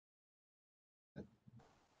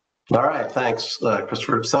All right, thanks,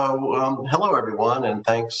 Christopher. So, hello, everyone, and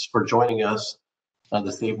thanks for joining us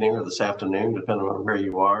this evening or this afternoon, depending on where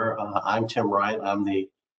you are. I'm Tim Wright. I'm the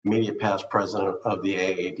immediate past president of the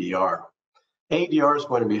AADR. AADR is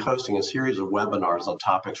going to be hosting a series of webinars on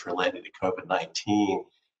topics related to COVID-19,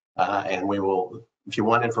 and we will, if you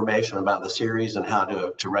want information about the series and how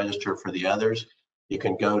to register for the others, you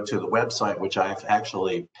can go to the website, which I've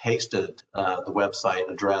actually pasted the website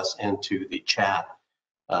address into the chat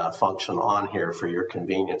function on here for your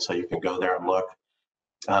convenience, so you can go there and look.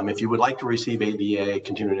 If you would like to receive ADA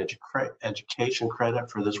continuing education credit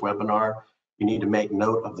for this webinar, you need to make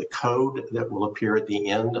note of the code that will appear at the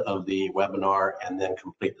end of the webinar and then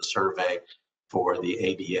complete the survey for the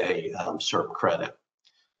ADA CERT credit.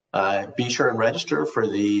 Be sure and register for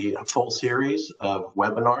the full series of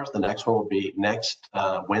webinars. The next one will be next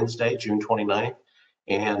Wednesday, June 29th.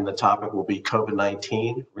 And the topic will be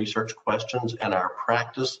COVID-19 research questions and our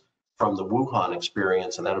practice from the Wuhan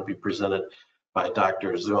experience, and that'll be presented by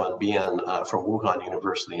Dr. Zuan Bian from Wuhan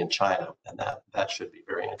University in China, and that should be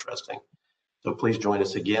very interesting. So please join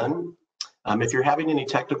us again. If you're having any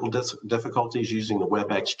technical difficulties using the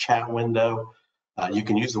WebEx chat window, you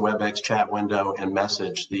can use the WebEx chat window and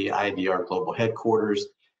message the IDR Global Headquarters.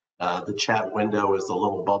 The chat window is the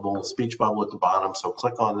little bubble, speech bubble at the bottom, so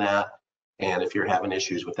click on that. And if you're having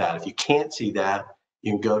issues with that, if you can't see that,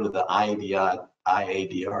 you can go to the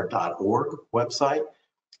IADR.org website,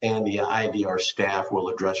 and the IADR staff will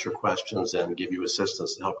address your questions and give you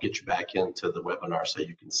assistance to help get you back into the webinar so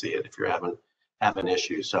you can see it if you're having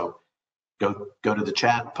issues. So go to the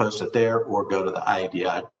chat, post it there, or go to the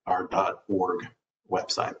IADR.org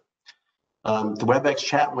website. The WebEx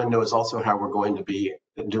chat window is also how we're going to be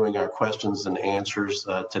doing our questions and answers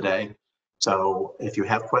today. So if you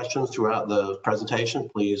have questions throughout the presentation,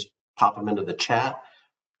 please pop them into the chat.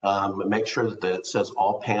 Make sure that it says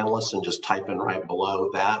all panelists and just type in right below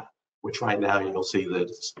that, which right now you'll see that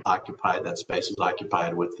it's occupied, that space is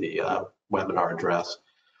occupied with the webinar address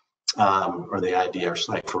or the IDR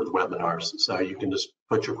site for the webinars. So you can just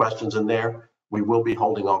put your questions in there. We will be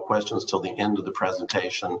holding all questions till the end of the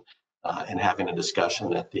presentation and having a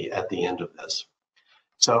discussion at the end of this.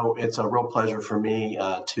 So it's a real pleasure for me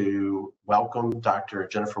to welcome Dr.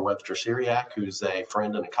 Jennifer Webster-Syriac, who's a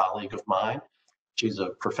friend and a colleague of mine. She's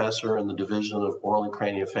a professor in the Division of Oral and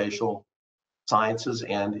Craniofacial Sciences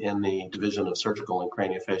and in the Division of Surgical and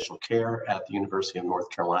Craniofacial Care at the University of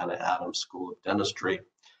North Carolina Adams School of Dentistry.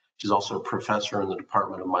 She's also a professor in the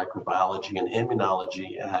Department of Microbiology and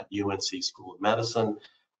Immunology at UNC School of Medicine,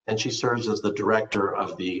 and she serves as the director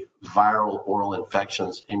of the Viral Oral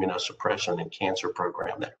Infections Immunosuppression and Cancer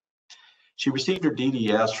Program there. She received her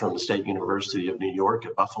DDS from the State University of New York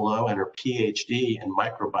at Buffalo and her PhD in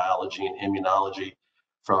microbiology and immunology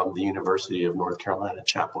from the University of North Carolina,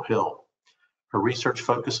 Chapel Hill. Her research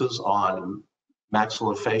focuses on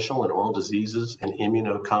maxillofacial and oral diseases in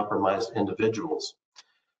immunocompromised individuals.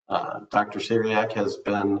 Dr. Syriac has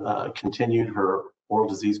been continued her oral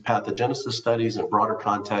disease pathogenesis studies in broader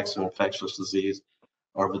context of infectious disease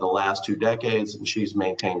over the last 2 decades, and she's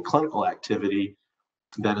maintained clinical activity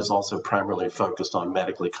that is also primarily focused on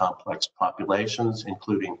medically complex populations,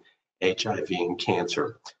 including HIV and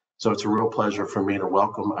cancer. So it's a real pleasure for me to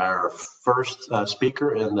welcome our first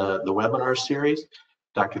speaker in the webinar series,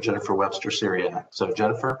 Dr. Jennifer Webster-Syriac. So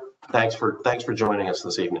Jennifer, thanks for joining us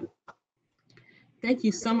this evening. Thank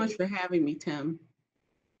you so much for having me, Tim.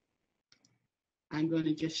 I'm going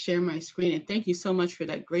to just share my screen, and thank you so much for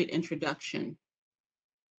that great introduction.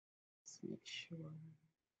 Let's make sure.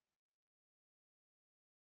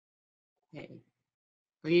 Okay.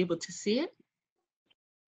 Are you able to see it?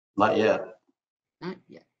 Not yet. Not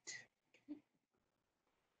yet.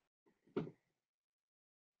 Okay.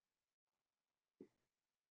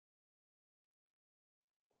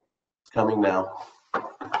 Coming now.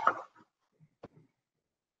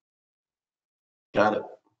 Got it.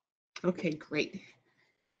 Okay, great.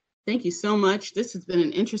 Thank you so much. This has been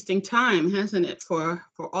an interesting time, hasn't it, for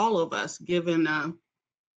all of us, given that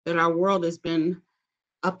our world has been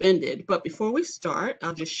upended. But before we start,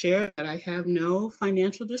 I'll just share that I have no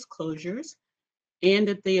financial disclosures and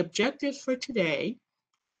that the objectives for today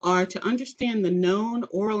are to understand the known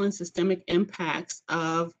oral and systemic impacts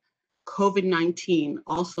of COVID-19,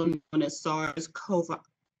 also known as SARS CoV-2,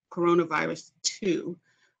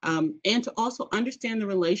 and to also understand the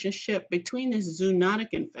relationship between this zoonotic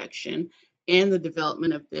infection and the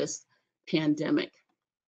development of this pandemic.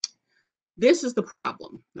 This is the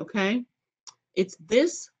problem, okay? It's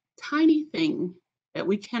this tiny thing that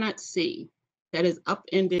we cannot see that has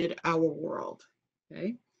upended our world,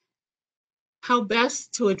 okay? How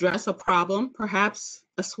best to address a problem? Perhaps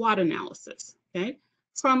a SWOT analysis, okay?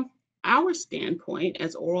 From our standpoint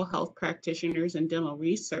as oral health practitioners and dental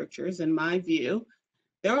researchers, in my view,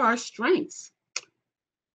 there are strengths.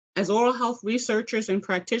 As oral health researchers and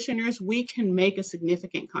practitioners, we can make a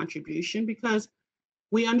significant contribution because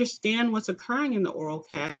we understand what's occurring in the oral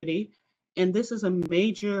cavity, and this is a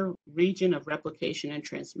major region of replication and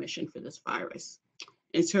transmission for this virus.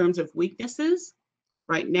 In terms of weaknesses,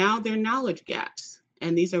 right now there are knowledge gaps,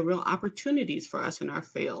 and these are real opportunities for us in our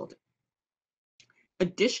field.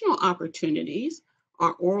 Additional opportunities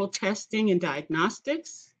are oral testing and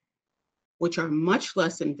diagnostics, which are much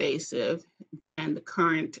less invasive than the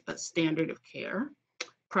current standard of care,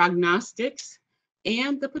 prognostics,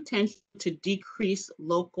 and the potential to decrease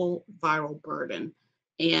local viral burden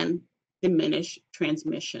and diminish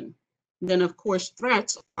transmission. Then, of course,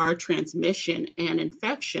 threats are transmission and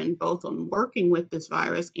infection, both on working with this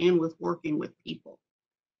virus and with working with people.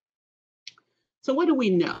 So what do we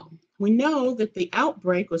know? We know that the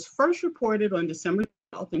outbreak was first reported on December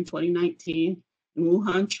 12th in 2019 in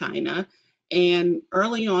Wuhan, China. And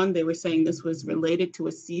early on, they were saying this was related to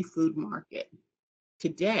a seafood market.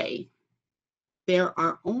 Today, there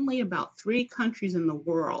are only about 3 countries in the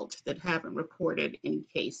world that haven't reported any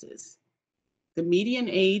cases. The median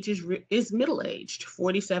age is middle-aged,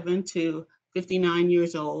 47 to 59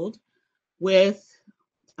 years old, with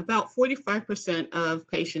about 45% of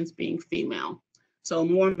patients being female, so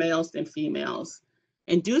more males than females.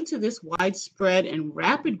 And due to this widespread and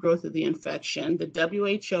rapid growth of the infection, the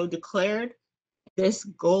WHO declared this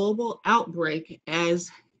global outbreak as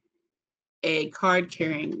a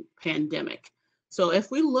card-carrying pandemic. So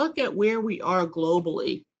if we look at where we are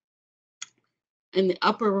globally, in the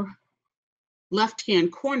upper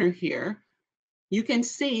left-hand corner here, you can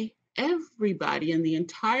see everybody in the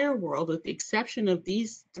entire world, with the exception of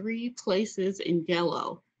these 3 places in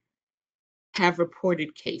yellow, have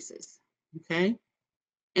reported cases, okay?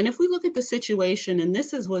 And if we look at the situation, and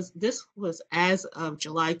this was as of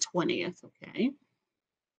July 20th, okay?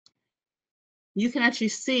 You can actually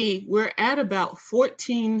see we're at about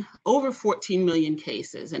over 14 million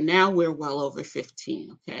cases, and now we're well over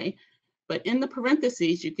 15, okay? But in the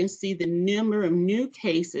parentheses, you can see the number of new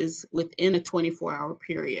cases within a 24-hour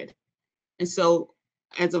period. And so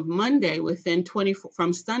as of Monday,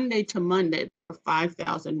 from Sunday to Monday, there were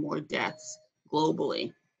 5,000 more deaths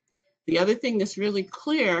globally. The other thing that's really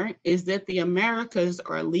clear is that the Americas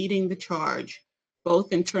are leading the charge,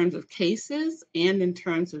 both in terms of cases and in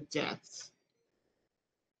terms of deaths.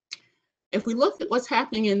 If we look at what's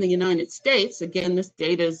happening in the United States, again, this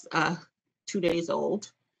data is 2 days old.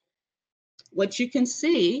 What you can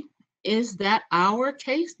see is that our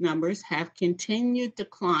case numbers have continued to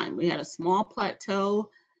climb. We had a small plateau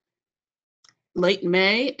late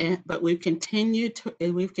May, but we've continued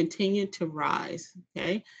to rise.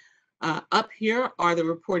 Okay, up here are the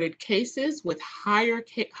reported cases with higher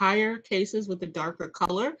cases with the darker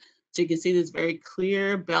color. So you can see this very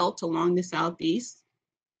clear belt along the southeast,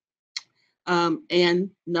 and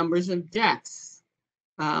numbers of deaths.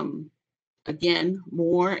 Again,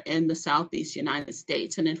 more in the Southeast United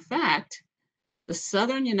States. And in fact, the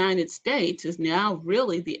Southern United States is now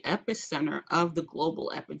really the epicenter of the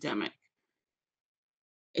global epidemic.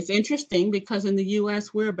 It's interesting because in the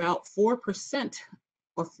US, we're about 4%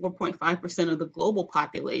 or 4.5% of the global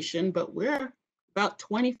population, but we're about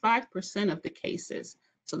 25% of the cases.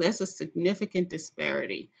 So that's a significant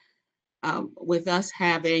disparity, with us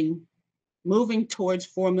moving towards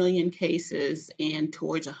 4 million cases and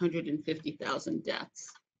towards 150,000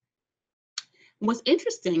 deaths. And what's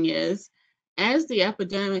interesting is, as the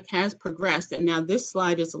epidemic has progressed, and now this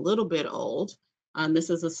slide is a little bit old, this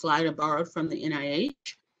is a slide I borrowed from the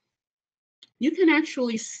NIH, you can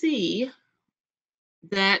actually see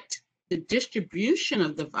that the distribution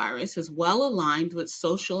of the virus is well aligned with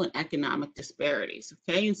social and economic disparities,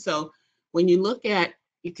 okay? And so when you look at,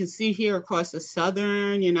 you can see here across the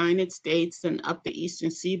southern United States and up the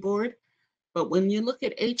eastern seaboard. But when you look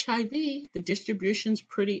at HIV, the distribution is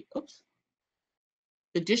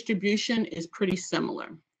pretty similar,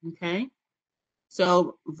 okay?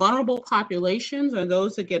 So vulnerable populations are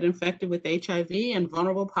those that get infected with HIV, and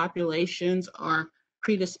vulnerable populations are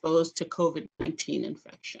predisposed to COVID-19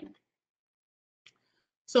 infection.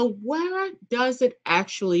 So where does it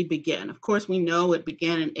actually begin? Of course, we know it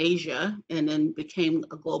began in Asia and then became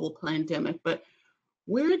a global pandemic, but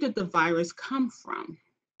where did the virus come from?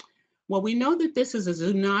 Well, we know that this is a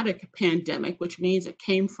zoonotic pandemic, which means it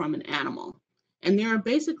came from an animal. And there are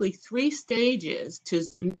basically 3 stages to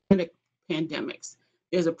zoonotic pandemics.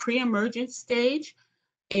 There's a pre-emergent stage,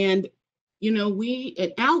 and you know,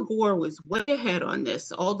 and Al Gore was way ahead on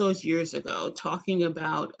this all those years ago, talking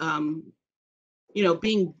about, you know,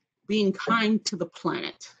 being kind to the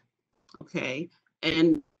planet, okay,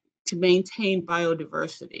 and to maintain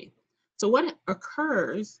biodiversity. So what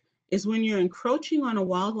occurs is when you're encroaching on a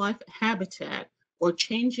wildlife habitat or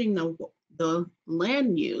changing the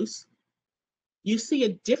land use, you see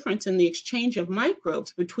a difference in the exchange of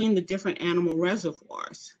microbes between the different animal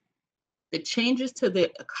reservoirs. The changes to the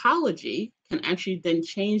ecology can actually then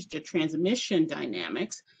change the transmission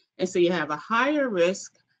dynamics. And so you have a higher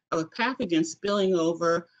risk of a pathogen spilling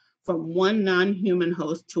over from one non-human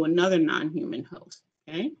host to another non-human host,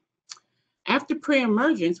 okay? After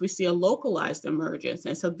pre-emergence, we see a localized emergence.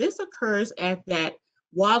 And so this occurs at that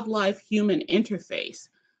wildlife-human interface,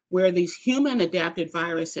 where these human-adapted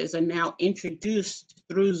viruses are now introduced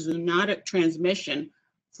through zoonotic transmission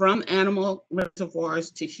from animal reservoirs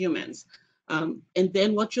to humans. And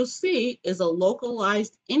then what you'll see is a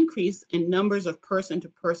localized increase in numbers of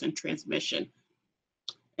person-to-person transmission.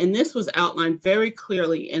 And this was outlined very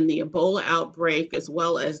clearly in the Ebola outbreak, as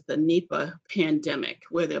well as the Nipah pandemic,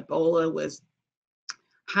 where the Ebola was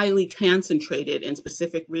highly concentrated in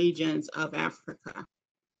specific regions of Africa.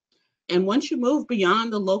 And once you move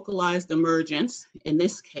beyond the localized emergence, in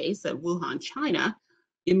this case at Wuhan, China,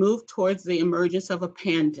 you move towards the emergence of a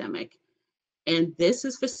pandemic. And this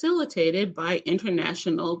is facilitated by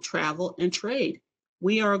international travel and trade.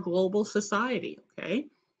 We are a global society, okay?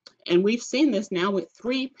 And we've seen this now with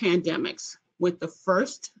 3 pandemics, with the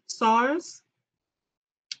first SARS,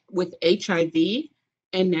 with HIV,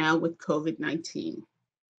 and now with COVID-19.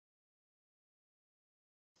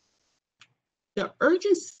 The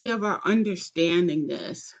urgency of our understanding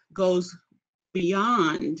this goes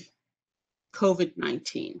beyond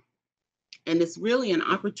COVID-19. And it's really an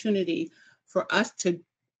opportunity for us to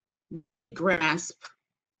grasp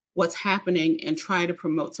what's happening and try to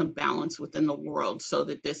promote some balance within the world so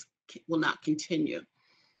that this will not continue.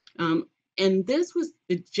 And this was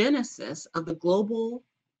the genesis of the Global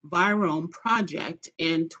Virome Project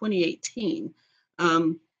in 2018.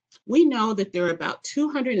 We know that there are about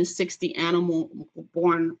 260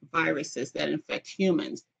 animal-borne viruses that infect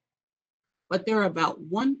humans, but there are about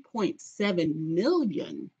 1.7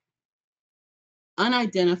 million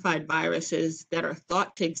unidentified viruses that are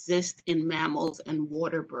thought to exist in mammals and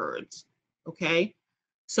water birds, okay?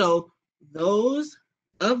 So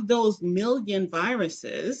of those million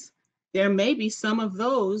viruses, there may be some of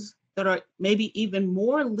those that are maybe even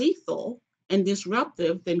more lethal and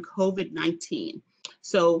disruptive than COVID-19.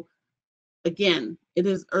 So again, it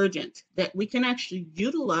is urgent that we can actually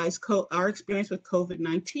utilize our experience with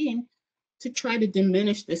COVID-19 to try to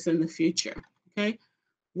diminish this in the future, okay?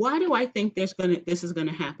 Why do I think this is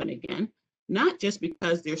gonna happen again? Not just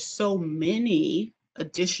because there's so many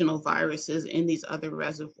additional viruses in these other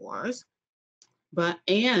reservoirs,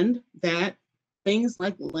 and that things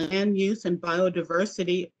like land use and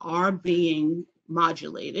biodiversity are being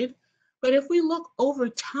modulated. But if we look over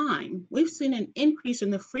time, we've seen an increase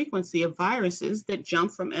in the frequency of viruses that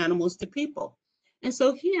jump from animals to people. And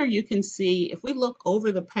so here you can see, if we look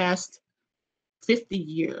over the past 50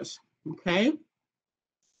 years, okay,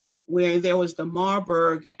 where there was the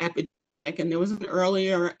Marburg epidemic, and there was an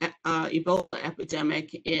earlier Ebola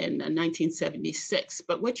epidemic in 1976.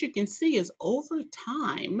 But what you can see is over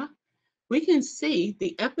time, we can see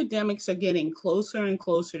the epidemics are getting closer and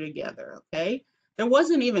closer together, okay? There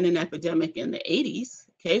wasn't even an epidemic in the 80s,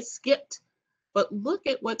 okay, it skipped. But look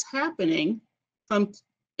at what's happening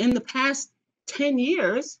in the past 10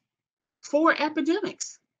 years, 4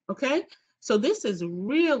 epidemics, okay? So this is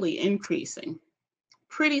really increasing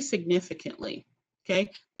pretty significantly,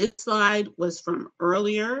 okay? This slide was from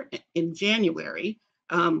earlier in January.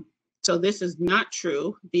 So this is not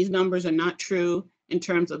true. These numbers are not true in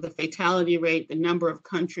terms of the fatality rate, the number of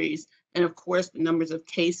countries, and of course, the numbers of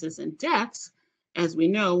cases and deaths. As we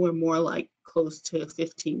know, we're more like close to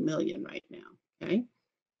 15 million right now, okay?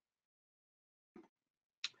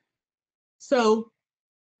 So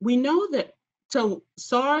we know that, so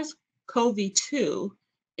SARS CoV-2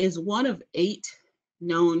 is one of 8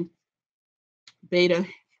 known beta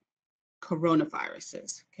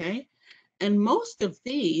coronaviruses, okay? And most of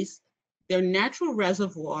these, their natural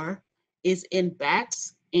reservoir is in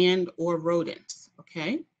bats and or rodents,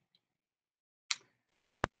 okay?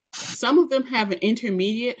 Some of them have an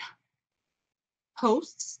intermediate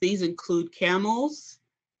hosts. These include camels,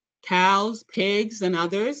 cows, pigs, and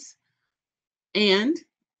others. And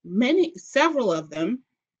several of them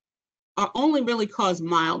are only really cause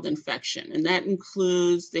mild infection, and that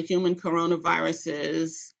includes the human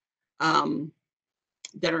coronaviruses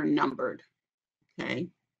that are numbered, okay?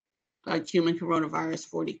 like human coronavirus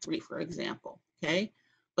 43, for example, okay?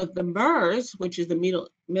 But the MERS, which is the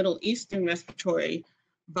Middle Eastern respiratory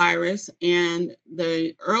virus, and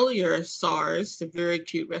the earlier SARS, severe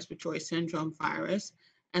acute respiratory syndrome virus,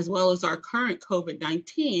 as well as our current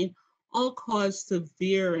COVID-19, all cause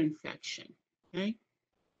severe infection, okay?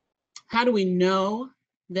 How do we know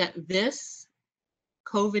that this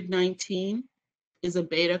COVID-19 is a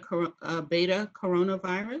beta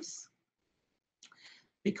coronavirus?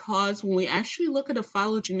 Because when we actually look at a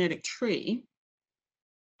phylogenetic tree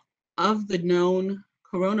of the known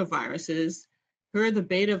coronaviruses, here are the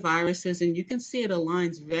beta viruses, and you can see it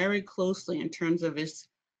aligns very closely in terms of its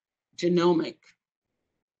genomic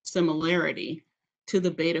similarity to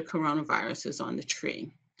the beta coronaviruses on the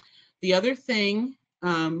tree. The other thing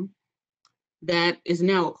that is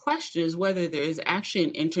now a question is whether there is actually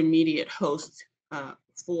an intermediate host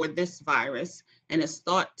for this virus, and it's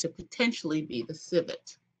thought to potentially be the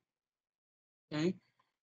civet. Okay.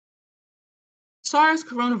 SARS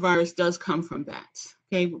coronavirus does come from bats.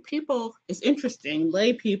 Okay, but people, it's interesting,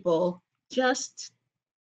 lay people just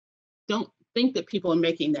don't think that people are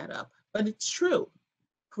making that up, but it's true.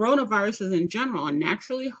 Coronaviruses in general are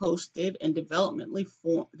naturally hosted and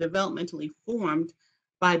developmentally formed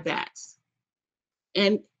by bats.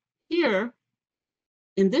 And here,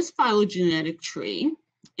 in this phylogenetic tree,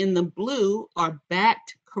 in the blue are bat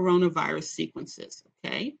coronavirus sequences,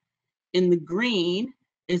 okay? In the green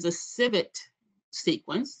is a civet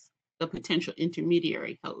sequence, the potential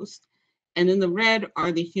intermediary host, and in the red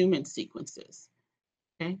are the human sequences,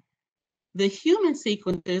 okay? The human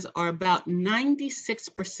sequences are about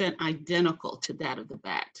 96% identical to that of the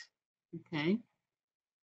bat, okay?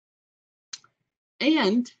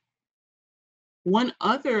 And one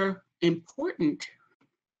other important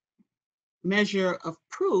measure of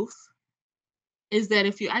proof is that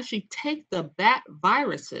if you actually take the bat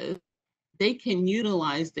viruses, they can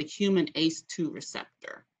utilize the human ACE2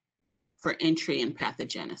 receptor for entry and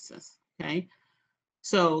pathogenesis, okay?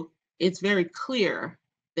 So it's very clear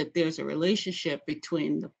that there's a relationship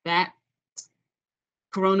between the bat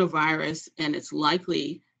coronavirus, and it's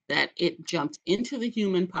likely that it jumped into the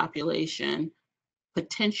human population,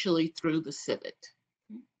 potentially through the civet.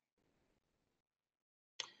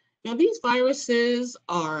 Now, these viruses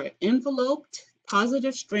are enveloped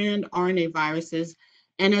positive strand RNA viruses,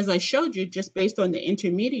 and as I showed you, just based on the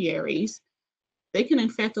intermediaries, they can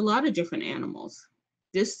infect a lot of different animals.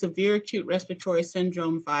 This severe acute respiratory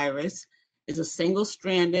syndrome virus is a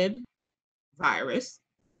single-stranded virus.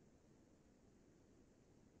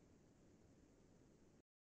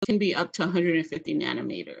 It can be up to 150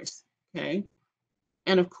 nanometers, okay?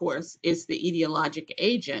 And of course, it's the etiologic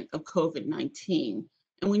agent of COVID-19.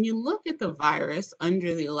 And when you look at the virus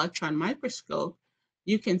under the electron microscope,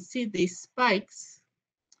 you can see these spikes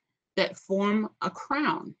that form a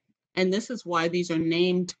crown. And this is why these are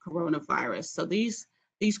named coronavirus. So these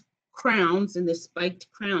crowns and the spiked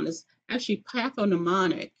crown is actually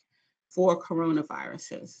pathognomonic for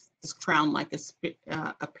coronaviruses, this crown-like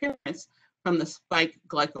appearance from the spike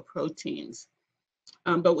glycoproteins.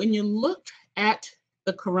 But when you look at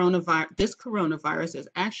the coronavirus, this coronavirus is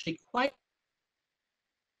actually quite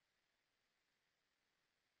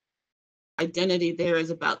identity there is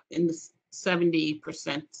about in the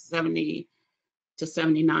 70%, 70 to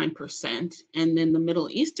 79%. And then the Middle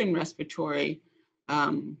Eastern respiratory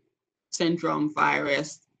syndrome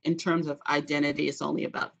virus, in terms of identity, is only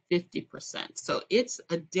about 50%. So it's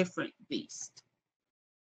a different beast.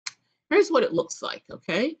 Here's what it looks like,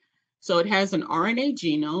 okay? So it has an RNA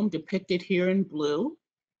genome depicted here in blue.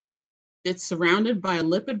 It's surrounded by a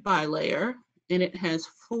lipid bilayer, and it has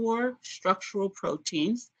 4 structural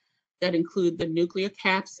proteins that include the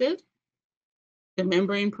nucleocapsid, the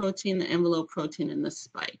membrane protein, the envelope protein, and the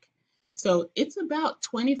spike. So it's about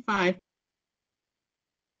 25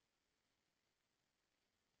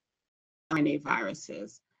 RNA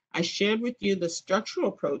viruses. I shared with you the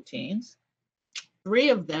structural proteins. 3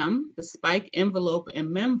 of them, the spike, envelope,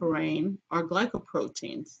 and membrane, are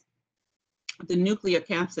glycoproteins. The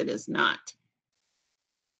nucleocapsid is not.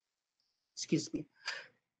 Excuse me.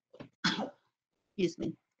 Excuse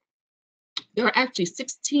me. There are actually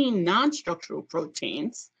 16 non-structural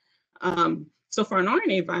proteins. So for an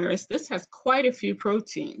RNA virus, this has quite a few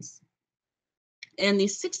proteins. And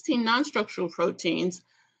these 16 non-structural proteins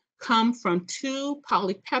come from 2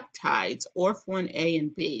 polypeptides, ORF1A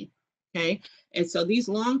and B, okay? And so these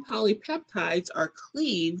long polypeptides are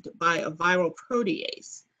cleaved by a viral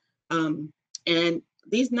protease. And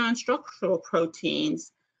these non-structural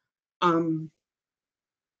proteins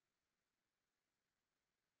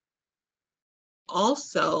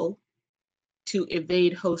also to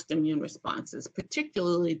evade host immune responses,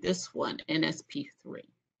 particularly this one, NSP3.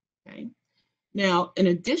 Okay. Now, in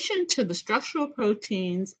addition to the structural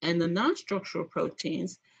proteins and the non-structural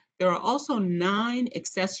proteins, there are also 9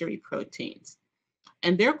 accessory proteins.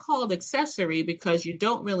 And they're called accessory because you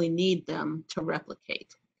don't really need them to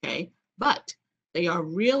replicate, okay? But they are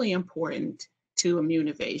really important to immune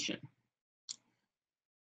evasion.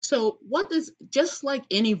 So what is, just like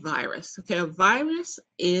any virus, okay, a virus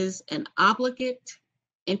is an obligate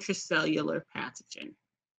intracellular pathogen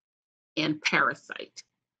and parasite.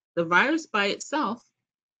 The virus by itself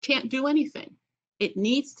can't do anything. It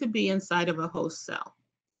needs to be inside of a host cell,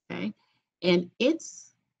 okay? And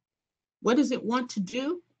what does it want to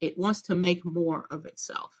do? It wants to make more of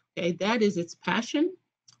itself, okay? That is its passion,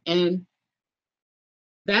 and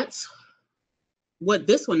that's what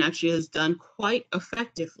this one actually has done quite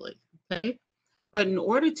effectively, okay? But in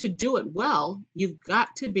order to do it well, you've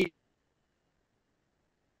got to be.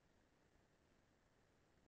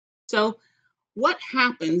 So what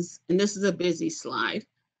happens, and this is a busy slide,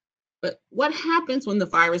 but what happens when the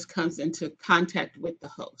virus comes into contact with the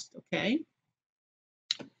host, okay?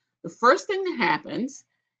 The first thing that happens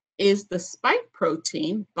is the spike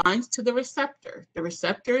protein binds to the receptor. The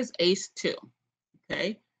receptor is ACE2,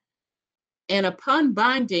 okay? And upon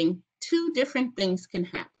binding, 2 different things can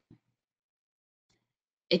happen.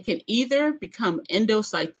 It can either become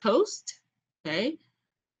endocytosed, okay?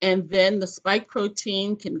 And then the spike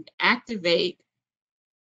protein can activate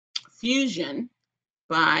fusion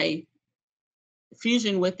by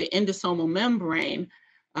fusion with the endosomal membrane,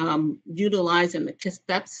 utilizing the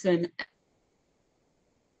cathepsin.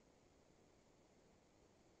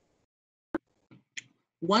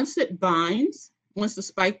 Once the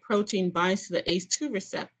spike protein binds to the ACE2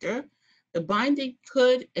 receptor, the binding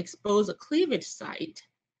could expose a cleavage site,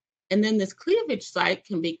 and then this cleavage site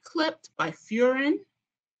can be clipped by furin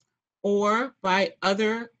or by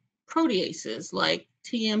other proteases like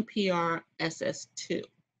TMPRSS2.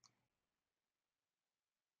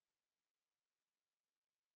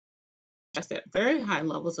 That's at very high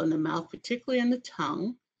levels in the mouth, particularly in the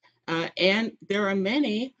tongue, and there are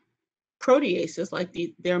many proteases,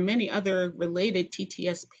 there are many other related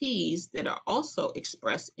TTSPs that are also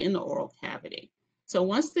expressed in the oral cavity. So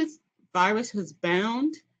once this virus has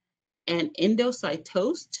bound and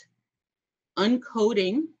endocytosed,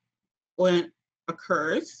 uncoating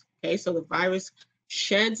occurs, okay? So the virus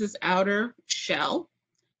sheds its outer shell,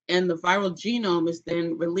 and the viral genome is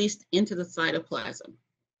then released into the cytoplasm.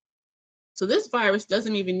 So this virus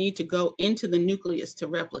doesn't even need to go into the nucleus to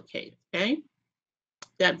replicate, okay?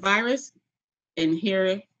 That virus, and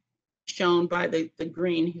here shown by the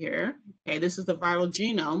green here, okay, this is the viral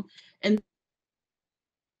genome, and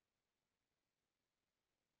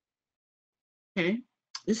okay,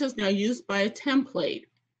 this is now used by a template.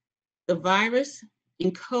 The virus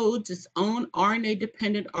encodes its own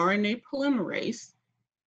RNA-dependent RNA polymerase,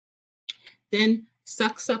 then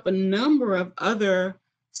sucks up a number of other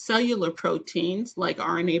cellular proteins like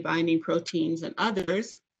RNA binding proteins and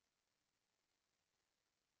others,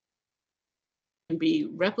 can be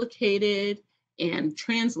replicated and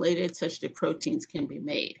translated such that proteins can be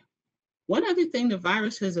made. One other thing the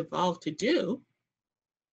virus has evolved to do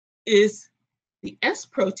is the S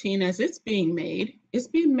protein, as it's being made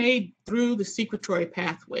through the secretory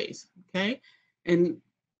pathways, okay? And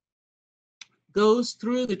goes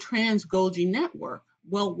through the trans-Golgi network.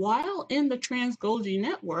 Well, while in the trans-Golgi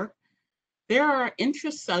network, there are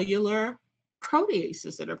intracellular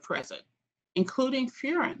proteases that are present, including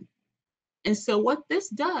furin. And so what this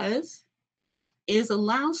does is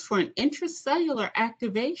allows for an intracellular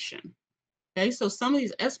activation. Okay, so some of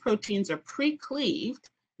these S proteins are pre-cleaved,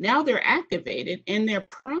 now they're activated, and the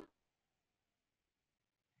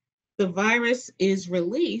virus is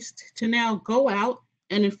released to now go out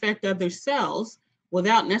and infect other cells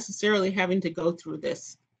without necessarily having to go through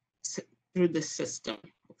this system,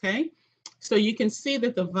 okay? So you can see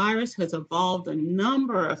that the virus has evolved a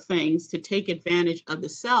number of things to take advantage of the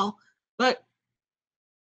cell, but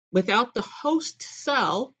without the host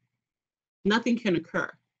cell, nothing can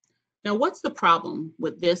occur. Now, what's the problem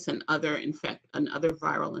with this and other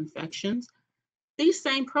viral infections? These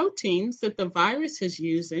same proteins that the virus is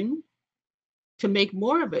using to make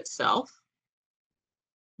more of itself,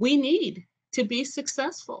 we need to be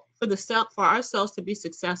successful for our cells to be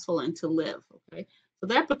successful and to live, okay? So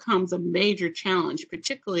that becomes a major challenge,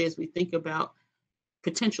 particularly as we think about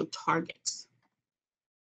potential targets,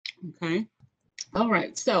 okay? All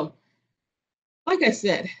right, so like I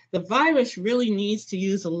said, the virus really needs to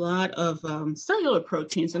use a lot of cellular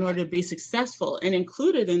proteins in order to be successful, and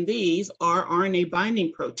included in these are RNA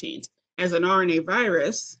binding proteins. as an RNA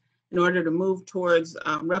virus in order to move towards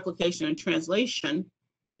replication and translation,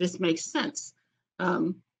 this makes sense.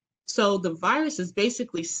 So the virus is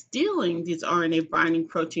basically stealing these RNA binding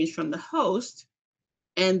proteins from the host,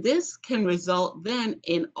 and this can result then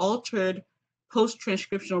in altered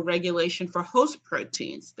post-transcriptional regulation for host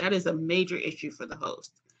proteins. That is a major issue for the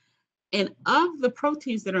host. And of the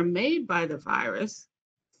proteins that are made by the virus,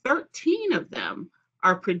 13 of them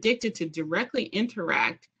are predicted to directly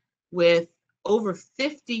interact with over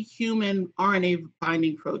 50 human RNA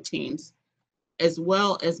binding proteins, as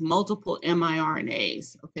well as multiple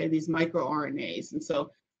miRNAs, okay, these microRNAs. And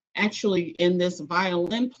so actually in this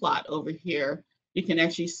violin plot over here, you can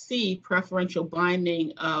actually see preferential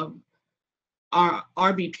binding of our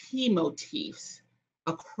RBP motifs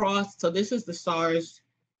across. So this is the SARS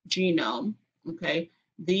genome, okay?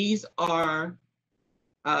 These are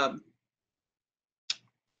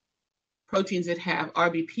proteins that have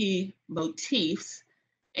RBP motifs,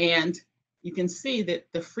 and you can see that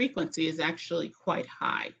the frequency is actually quite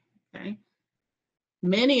high, okay?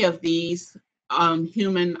 Many of these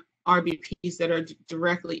human RBPs that are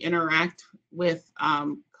directly interact with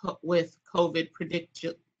COVID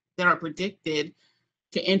that are predicted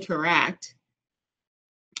to interact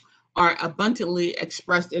are abundantly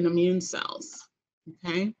expressed in immune cells,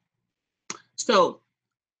 okay? So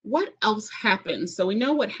what else happens? So we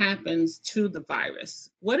know what happens to the virus.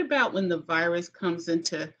 What about when the virus comes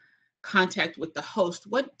into contact with the host?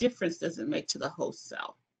 What difference does it make to the host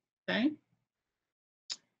cell, okay?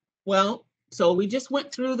 Well, so we just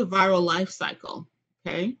went through the viral life cycle,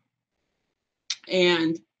 okay?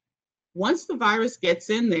 And once the virus gets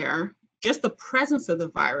in there, just the presence of the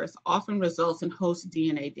virus often results in host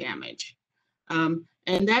DNA damage. And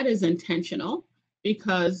that is intentional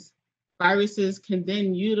because viruses can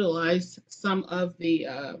then utilize some of the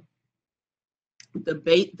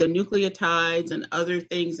nucleotides and other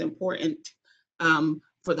things important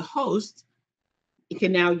for the host. It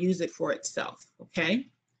can now use it for itself, okay?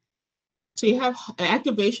 So you have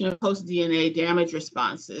activation of host DNA damage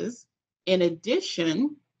responses. In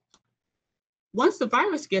addition, once the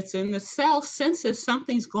virus gets in, the cell senses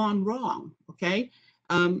something's gone wrong, okay?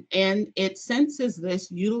 And it senses this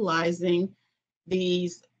utilizing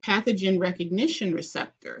these pathogen recognition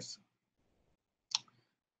receptors.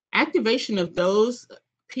 Activation of those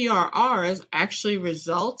PRRs actually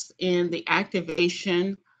results in the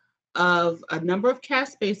activation of a number of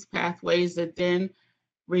caspase pathways that then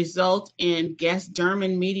result in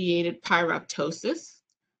Gas-Dermin-mediated pyroptosis.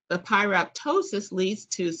 The pyroptosis leads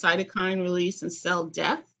to cytokine release and cell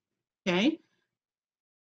death, okay?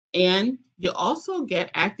 And you also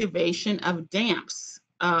get activation of DAMPs,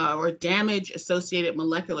 or damage-associated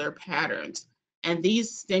molecular patterns, and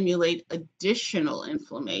these stimulate additional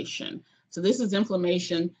inflammation. So this is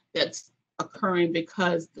inflammation that's occurring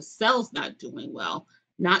because the cell's not doing well,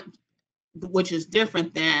 which is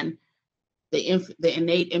different than the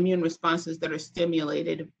innate immune responses that are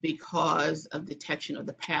stimulated because of detection of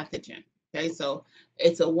the pathogen, okay? So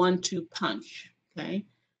it's a 1-2 punch, okay?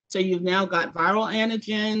 So you've now got viral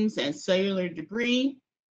antigens and cellular debris.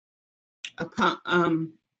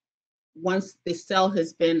 Once the cell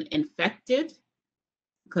has been infected,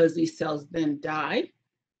 because these cells then die,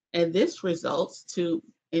 and this results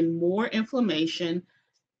in more inflammation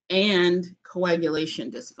and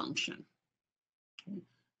coagulation dysfunction.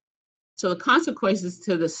 So the consequences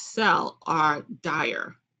to the cell are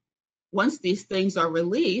dire. Once these things are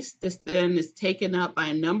released, this then is taken up by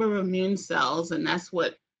a number of immune cells, and that's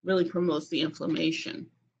what really promotes the inflammation.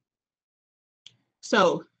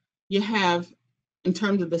 So you have, in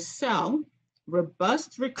terms of the cell,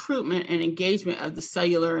 robust recruitment and engagement of the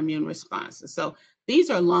cellular immune responses. So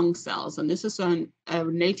these are lung cells, and this is on a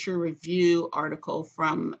Nature Review article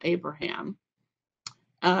from Abraham.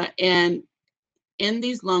 And in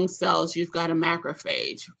these lung cells, you've got a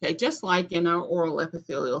macrophage, okay? Just like in our oral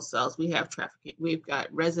epithelial cells, we've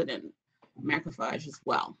got resident macrophage as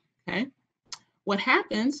well, okay? What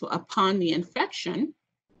happens upon the infection,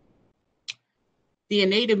 the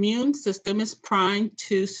innate immune system is primed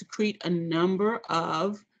to secrete a number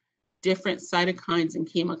of different cytokines and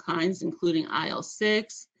chemokines, including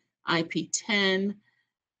IL-6, IP-10,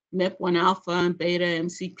 MIP-1 alpha and beta,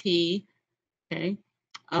 MCP, okay?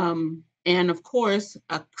 And of course,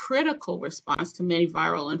 a critical response to many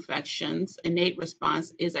viral infections, innate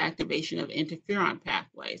response, is activation of interferon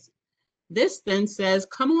pathways. This then says,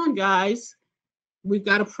 come on guys, we've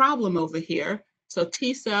got a problem over here. So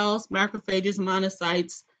T cells, macrophages,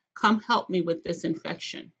 monocytes, come help me with this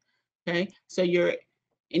infection, okay? So you're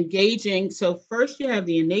engaging. So first you have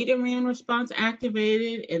the innate immune response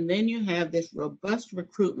activated, and then you have this robust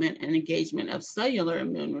recruitment and engagement of cellular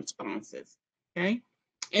immune responses, okay?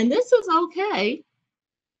 And this is okay.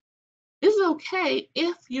 This is okay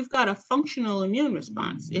if you've got a functional immune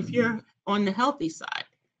response, if you're on the healthy side.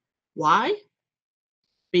 Why?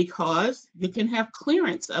 Because you can have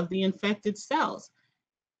clearance of the infected cells.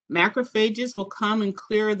 Macrophages will come and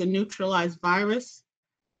clear the neutralized virus.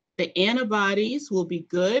 The antibodies will be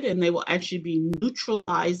good and they will actually be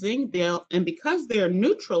neutralizing. And because they're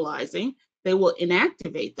neutralizing, they will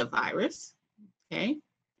inactivate the virus, okay?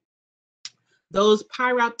 Those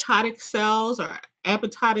pyroptotic cells or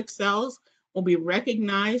apoptotic cells will be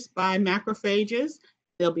recognized by macrophages.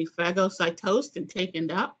 They'll be phagocytosed and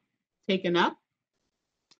taken up.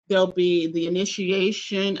 There'll be the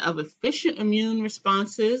initiation of efficient immune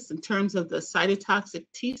responses in terms of the cytotoxic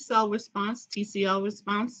T cell response, TCL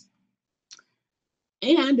response.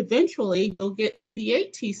 And eventually, you'll get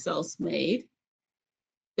CD8 T cells made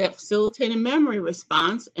that facilitate a memory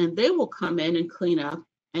response, and they will come in and clean up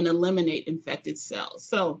and eliminate infected cells.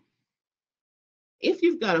 So if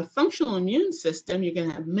you've got a functional immune system, you're going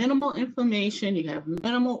to have minimal inflammation, you have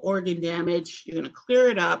minimal organ damage, you're going to clear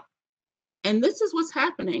it up. And this is what's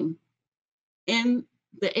happening in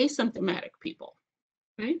the asymptomatic people,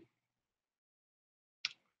 okay?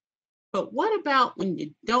 But what about when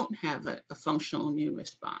you don't have a functional immune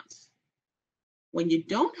response? When you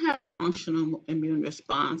don't have a functional immune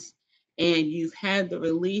response and you've had the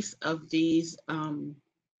release of these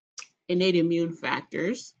innate immune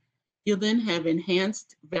factors, you'll then have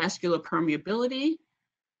enhanced vascular permeability.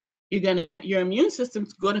 Your immune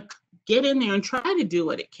system's going to get in there and try to do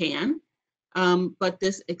what it can. But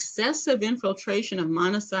this excessive infiltration of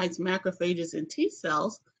monocytes, macrophages, and T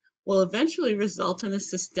cells will eventually result in a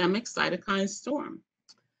systemic cytokine storm.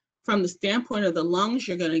 From the standpoint of the lungs,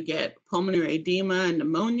 you're going to get pulmonary edema and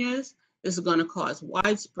pneumonias. This is going to cause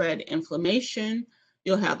widespread inflammation.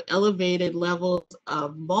 You'll have elevated levels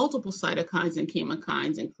of multiple cytokines and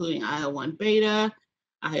chemokines, including IL-1 beta,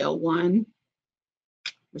 IL-1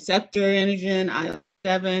 receptor antigen,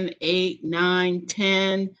 IL-7, 8, 9,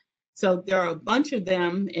 10. So there are a bunch of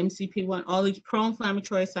them, MCP1, all these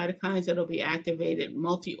pro-inflammatory cytokines that will be activated,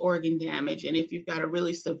 multi-organ damage. And if you've got a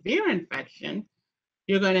really severe infection,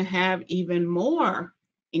 you're going to have even more,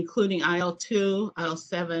 including IL-2,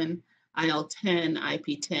 IL-7, IL-10,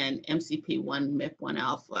 IP-10, MCP1, MIP-1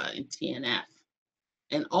 alpha, and TNF.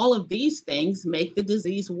 And all of these things make the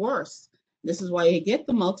disease worse. This is why you get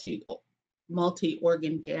the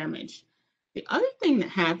multi-organ damage. The other thing that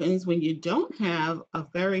happens when you don't have a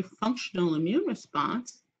very functional immune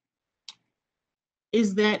response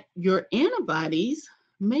is that your antibodies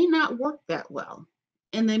may not work that well,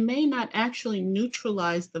 and they may not actually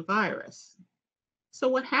neutralize the virus. So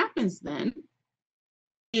what happens then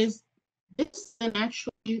is this then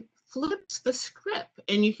actually flips the script,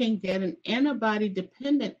 and you can get an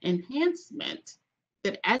antibody-dependent enhancement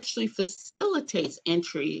that actually facilitates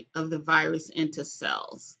entry of the virus into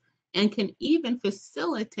cells and can even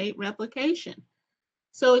facilitate replication.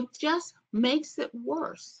 So it just makes it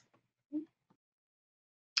worse.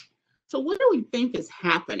 So what do we think is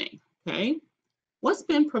happening, okay? What's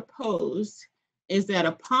been proposed is that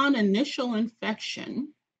upon initial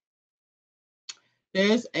infection,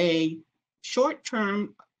 there's a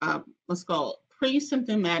short-term, let's call it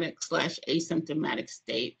pre-symptomatic / asymptomatic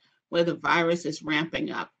state where the virus is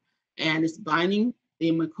ramping up and it's binding the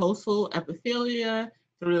mucosal epithelia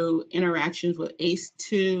through interactions with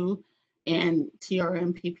ACE2 and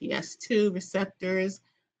TRMPPS2 receptors,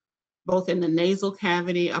 both in the nasal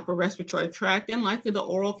cavity, upper respiratory tract, and likely the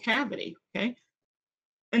oral cavity, okay?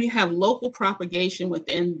 And you have local propagation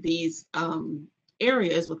within these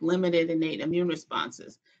areas with limited innate immune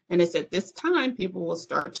responses. And it's at this time people will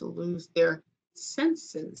start to lose their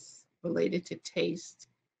senses related to taste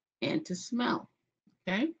and to smell,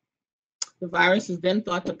 okay? The virus is then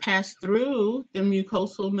thought to pass through the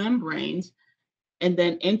mucosal membranes and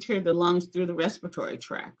then enter the lungs through the respiratory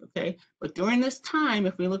tract, okay? But during this time,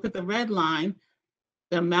 if we look at the red line,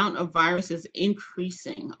 the amount of virus is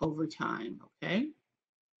increasing over time, okay?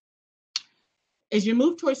 As you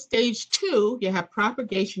move towards stage 2, you have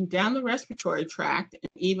propagation down the respiratory tract and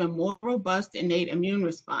even more robust innate immune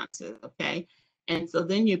responses, okay? And so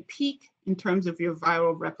then you peak in terms of your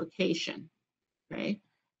viral replication, okay?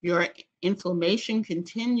 Your inflammation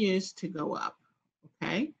continues to go up,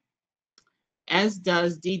 okay? As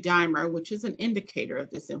does D-dimer, which is an indicator of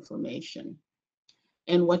this inflammation.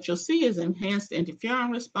 And what you'll see is enhanced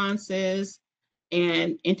interferon responses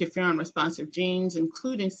and interferon responsive genes,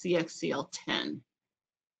 including CXCL10.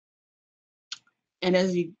 And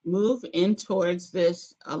as you move in towards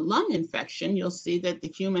this lung infection, you'll see that the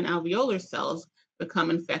human alveolar cells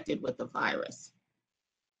become infected with the virus.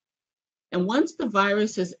 And once the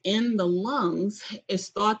virus is in the lungs, it's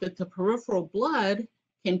thought that the peripheral blood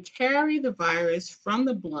can carry the virus from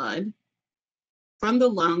the blood, from the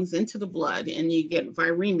lungs into the blood, and you get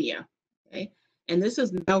viremia. Okay? And this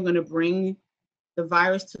is now going to bring the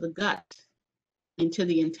virus to the gut, into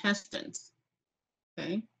the intestines.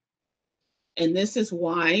 Okay? And this is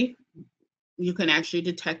why you can actually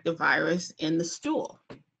detect the virus in the stool.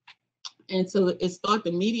 And so it's thought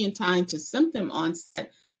the median time to symptom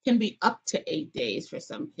onset can be up to 8 days for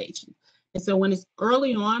some patients. And so when it's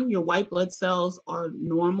early on, your white blood cells are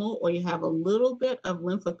normal, or you have a little bit of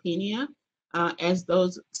lymphopenia, as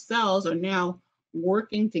those cells are now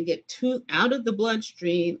working to get out of the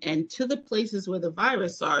bloodstream and to the places where the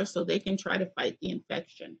virus are, so they can try to fight the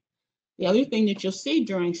infection. The other thing that you'll see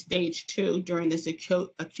during stage 2, during this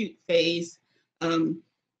acute phase, you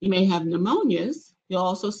may have pneumonias. You'll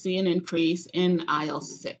also see an increase in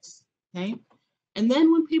IL-6, okay? And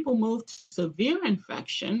then when people move to severe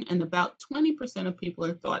infection, and about 20% of people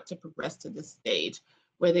are thought to progress to this stage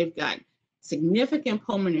where they've got significant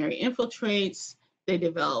pulmonary infiltrates, they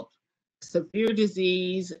develop severe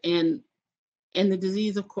disease, and the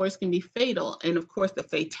disease, of course, can be fatal. And of course, the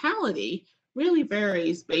fatality really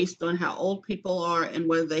varies based on how old people are and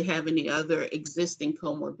whether they have any other existing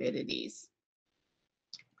comorbidities.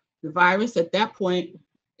 The virus at that point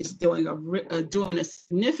is doing a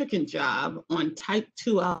significant job on type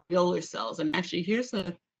 2 alveolar cells. And actually, here's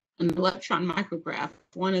an electron micrograph,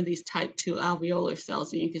 one of these type 2 alveolar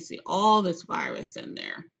cells, and you can see all this virus in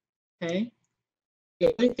there, okay?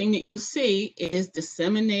 The other thing that you see is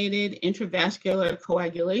disseminated intravascular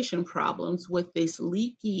coagulation problems with the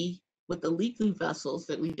leaky vessels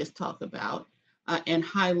that we just talked about, and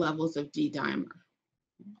high levels of D-dimer.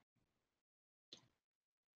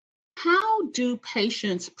 How do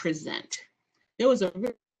patients present? There was a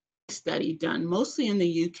study done mostly in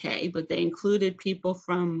the UK, but they included people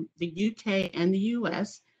from the UK and the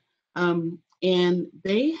US. And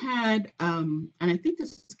they had, and I think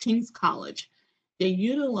this is King's College, they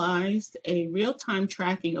utilized a real-time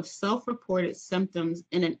tracking of self-reported symptoms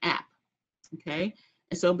in an app, okay?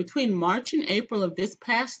 And so between March and April of this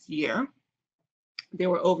past year, there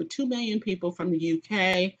were over 2 million people from the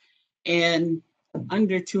UK and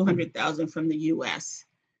under 200,000 from the US.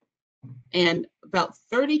 And about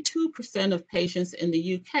 32% of patients in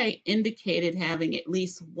the UK indicated having at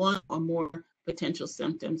least one or more potential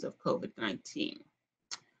symptoms of COVID-19.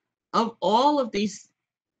 Of all of these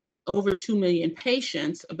over 2 million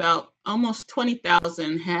patients, about almost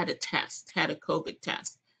 20,000 had a COVID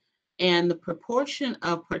test. And the proportion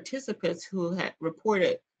of participants who had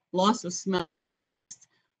reported loss of smell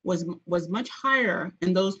was much higher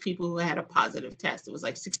in those people who had a positive test. It was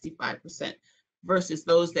like 65% versus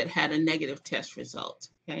those that had a negative test result,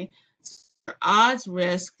 okay? So the odds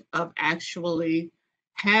risk of actually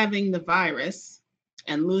having the virus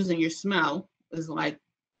and losing your smell is like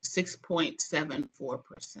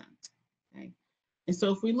 6.74%, okay? And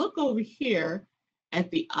so if we look over here at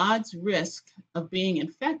the odds risk of being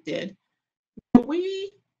infected,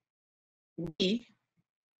 we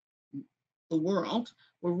the world,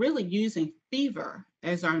 we're really using fever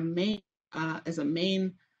as our main, as a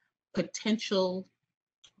main potential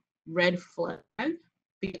red flag.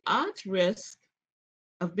 The odds risk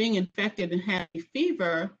of being infected and having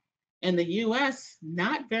fever in the US,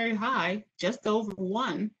 not very high, just over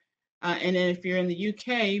 1. And then if you're in the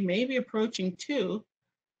UK, maybe approaching 2.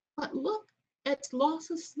 But look at loss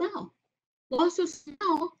of smell. Loss of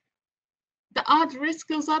smell, the odds risk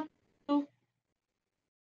goes up to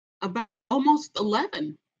about almost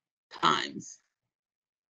 11 times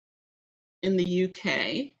in the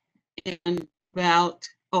UK and about,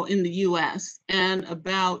 in the US, and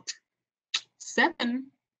about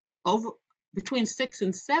between 6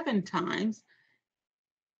 and 7 times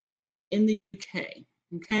in the UK,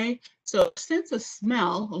 okay? So sense of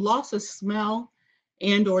smell, loss of smell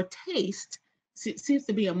and or taste seems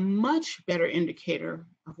to be a much better indicator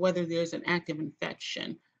of whether there's an active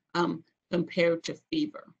infection compared to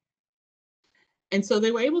fever. And so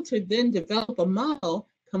they were able to then develop a model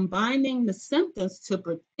combining the symptoms to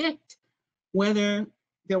predict whether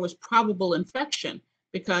there was probable infection,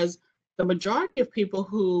 because the majority of people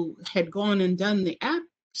who had gone and done the app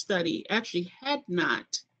study actually had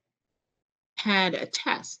not had a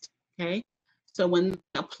test, okay? So when they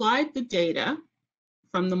applied the data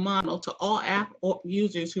from the model to all app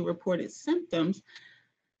users who reported symptoms,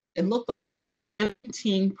 it looked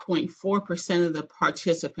 17.4% of the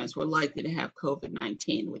participants were likely to have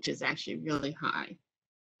COVID-19, which is actually really high.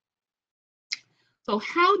 So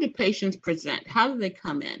how do patients present? How do they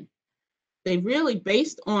come in? They really,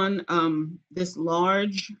 based on this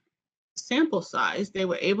large sample size, they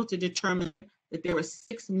were able to determine that there were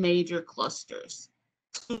 6 major clusters.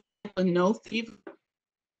 No fever,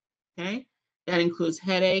 okay? That includes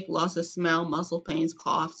headache, loss of smell, muscle pains,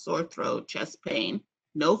 cough, sore throat, chest pain,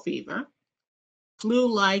 no fever.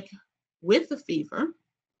 Flu-like with a fever.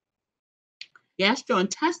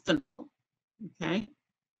 Gastrointestinal, okay?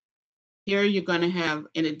 Here you're going to have,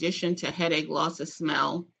 in addition to headache, loss of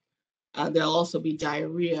smell, there'll also be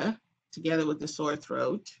diarrhea together with the sore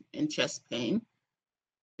throat and chest pain.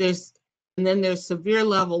 And then there's severe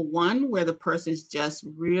level 1, where the person's just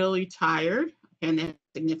really tired and they have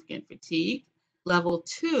significant fatigue. Level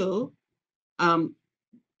 2,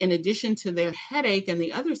 in addition to their headache and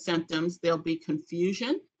the other symptoms, there'll be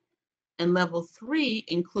confusion. And level 3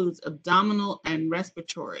 includes abdominal and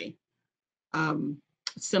respiratory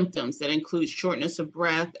symptoms that include shortness of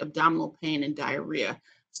breath, abdominal pain, and diarrhea.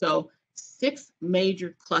 So 6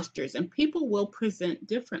 major clusters, and people will present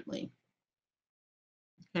differently.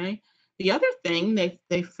 Okay. The other thing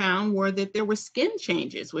they found were that there were skin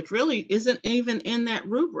changes, which really isn't even in that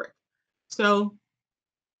rubric. So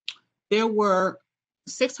there were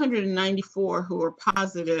 694 who were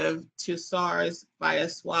positive to SARS via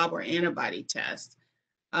swab or antibody test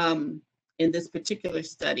in this particular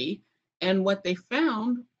study. And what they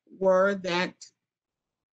found were that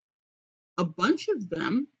a bunch of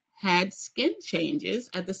them had skin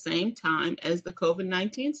changes at the same time as the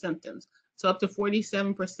COVID-19 symptoms. So up to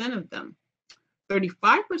 47% of them.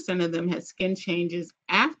 35% of them had skin changes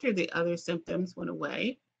after the other symptoms went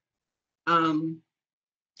away. And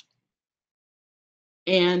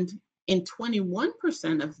in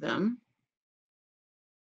 21% of them,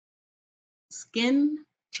 skin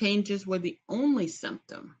changes were the only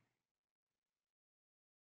symptom.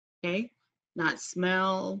 Okay, not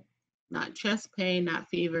smell, not chest pain, not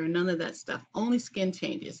fever, none of that stuff, only skin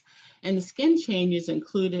changes. And the skin changes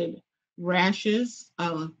included rashes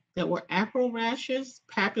that were acral rashes,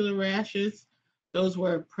 papular rashes. Those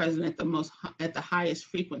were present at the highest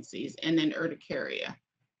frequencies, and then urticaria.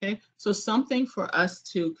 Okay, so something for us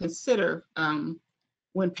to consider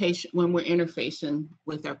when we're interfacing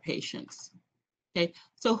with our patients. Okay,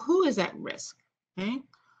 so who is at risk? Okay,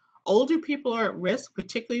 older people are at risk,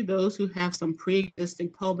 particularly those who have some pre-existing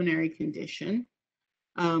pulmonary condition.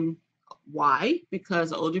 Why?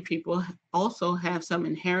 Because older people also have some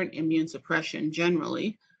inherent immune suppression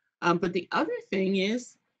generally. But the other thing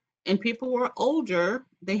is, in people who are older,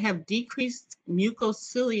 they have decreased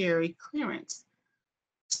mucociliary clearance.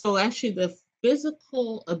 So actually the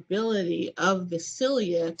physical ability of the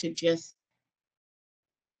cilia to just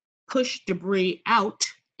push debris out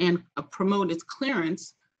and promote its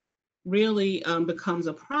clearance really becomes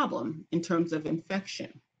a problem in terms of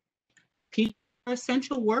infection. People who are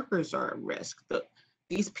essential workers are at risk.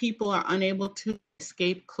 These people are unable to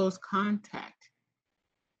escape close contact.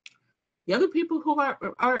 The other people who are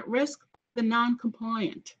at risk are the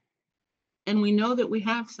non-compliant. And we know that we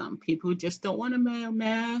have some people who just don't want to wear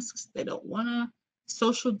masks. They don't want to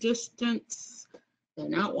social distance. They're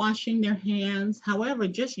not washing their hands. However,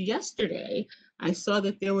 just yesterday, I saw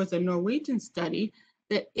that there was a Norwegian study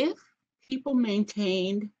that if people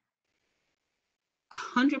maintained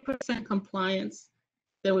 100% compliance,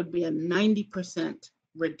 there would be a 90%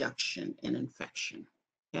 reduction in infection,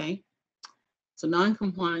 okay? So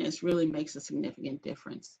non-compliance really makes a significant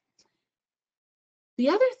difference. The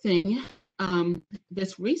other thing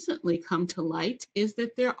that's recently come to light is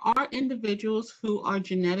that there are individuals who are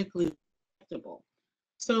genetically susceptible.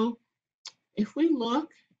 So if we look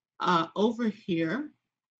over here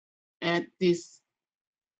at these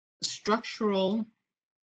structural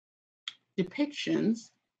depictions,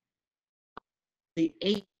 the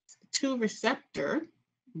ACE2 receptor,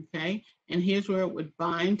 okay, and here's where it would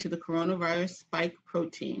bind to the coronavirus spike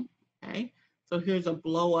protein, okay? So here's a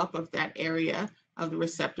blow up of that area of the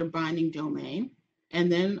receptor binding domain.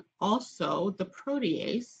 And then also the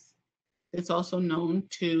protease, it's also known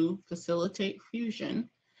to facilitate fusion.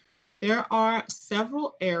 There are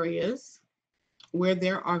several areas where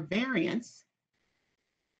there are variants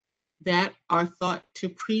that are thought to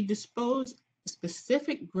predispose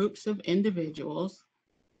specific groups of individuals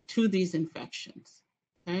to these infections,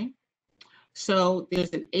 okay? So there's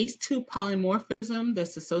an ACE2 polymorphism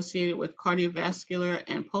that's associated with cardiovascular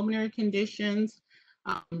and pulmonary conditions.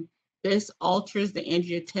 This alters the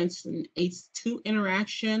angiotensin ACE2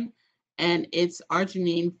 interaction, and it's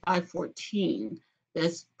arginine 514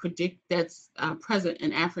 that's present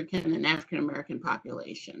in African and African American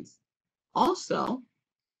populations. Also,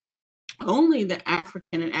 only the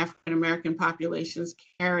African and African American populations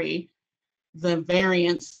carry the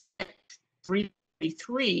variants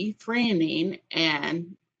 333 threonine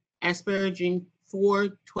and asparagine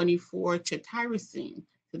 424 to tyrosine.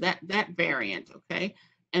 So that variant, okay?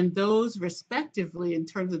 And those respectively, in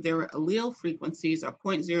terms of their allele frequencies, are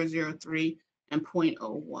 0.003 and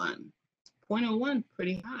 0.01. 0.01,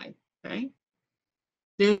 pretty high, okay?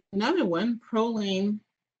 There's another one, proline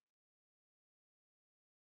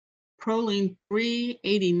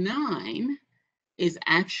 389 is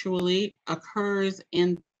actually occurs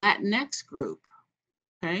in Latinx group,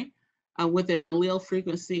 okay, with an allele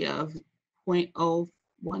frequency of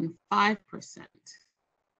 0.015%.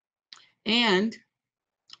 And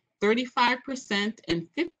 35% and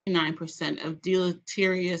 59% of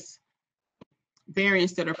deleterious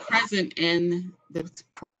variants that are present in the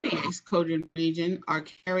protease coded region are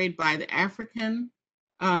carried by the African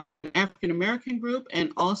American group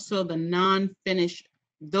and also the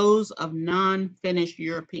those of non-Finnish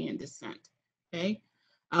European descent. Okay,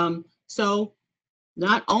 so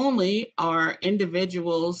not only are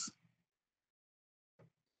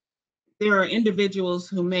there are individuals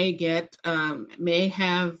who may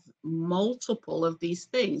have multiple of these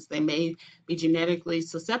things. They may be genetically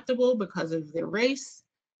susceptible because of their race.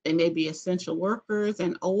 They may be essential workers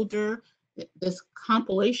and older. This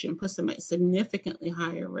compilation puts them at significantly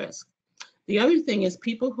higher risk. The other thing is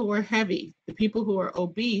people who are heavy, the people who are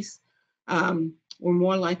obese, were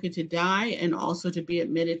more likely to die and also to be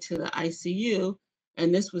admitted to the ICU.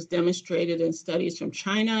 And this was demonstrated in studies from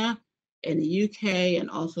China, in the UK,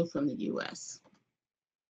 and also from the US.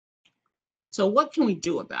 So what can we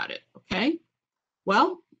do about it, okay?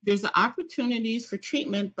 Well, there's the opportunities for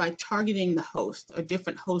treatment by targeting the host or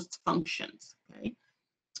different host functions, okay?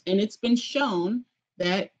 And it's been shown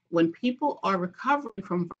that when people are recovering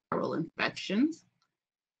from viral infections,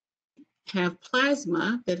 have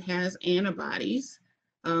plasma that has antibodies,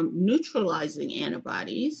 neutralizing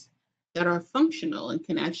antibodies that are functional and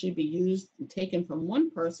can actually be used and taken from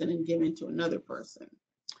one person and given to another person.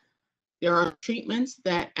 There are treatments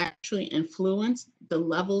that actually influence the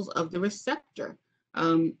levels of the receptor,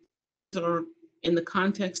 or in the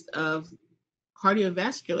context of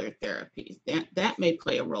cardiovascular therapies. That may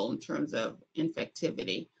play a role in terms of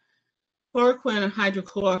infectivity. Chloroquine and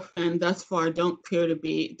hydrochloroquine thus far don't appear to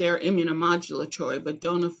be, they're immunomodulatory, but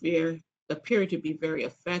don't appear to be very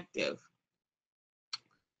effective.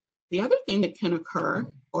 The other thing that can occur,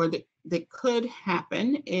 or that could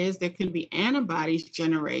happen, is there can be antibodies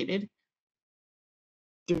generated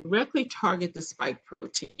directly target the spike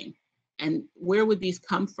protein. And where would these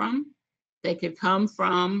come from? They could come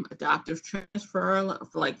from adoptive transfer,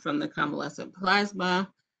 like from the convalescent plasma.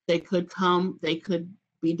 They could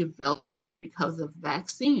be developed because of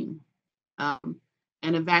vaccine and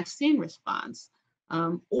a vaccine response,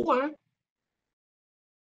 or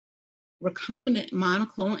recombinant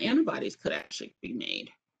monoclonal antibodies could actually be made,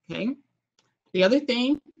 okay? The other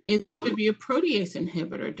thing is to be a protease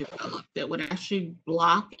inhibitor developed that would actually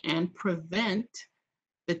block and prevent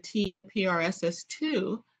the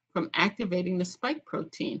TPRSS2 from activating the spike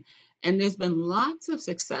protein. And there's been lots of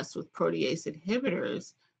success with protease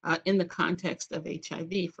inhibitors in the context of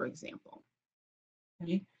HIV, for example.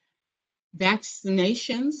 Okay.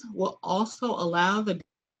 Vaccinations will also allow the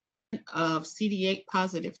of CD8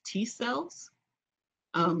 positive T cells.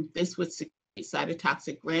 This would secrete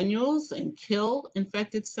cytotoxic granules and kill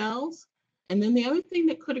infected cells. And then the other thing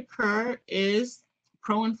that could occur is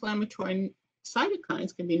pro-inflammatory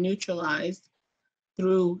cytokines can be neutralized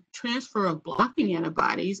through transfer of blocking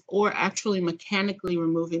antibodies or actually mechanically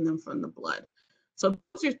removing them from the blood. So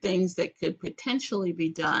those are things that could potentially be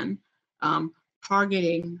done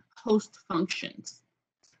targeting host functions.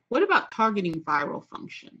 What about targeting viral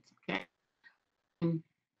functions? Okay.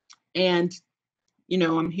 And, you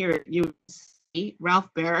know, I'm here at UC.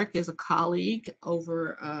 Ralph Barrick is a colleague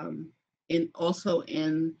over also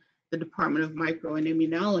in the Department of Micro and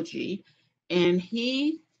Immunology, and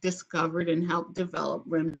he discovered and helped develop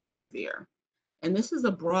remdesivir. And this is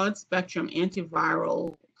a broad spectrum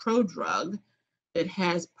antiviral prodrug that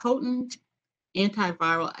has potent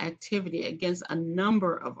antiviral activity against a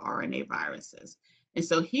number of RNA viruses. And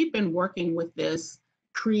so he'd been working with this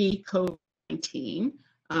pre-COVID-19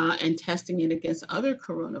 and testing it against other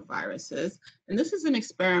coronaviruses. And this is an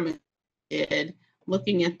experiment he did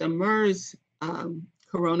looking at the MERS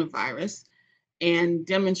coronavirus and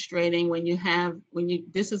demonstrating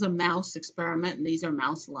this is a mouse experiment and these are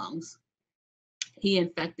mouse lungs. He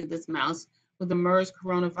infected this mouse with the MERS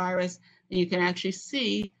coronavirus. And you can actually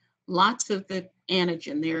see lots of the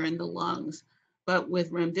antigen there in the lungs. But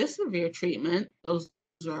with remdesivir treatment, those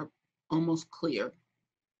are almost clear,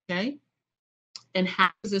 okay? And how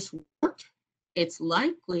does this work? It's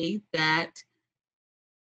likely that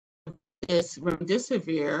this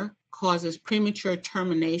remdesivir causes premature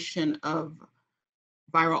termination of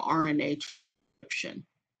viral RNA transcription,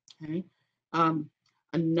 okay?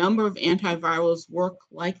 A number of antivirals work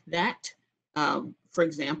like that. For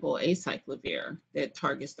example, acyclovir that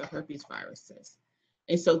targets the herpes viruses.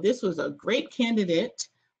 And so this was a great candidate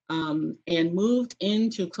and moved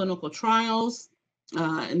into clinical trials.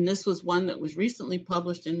 And this was one that was recently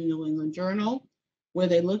published in the New England Journal, where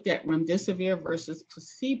they looked at remdesivir versus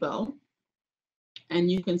placebo. And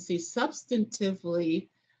you can see substantively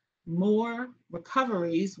more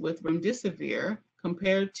recoveries with remdesivir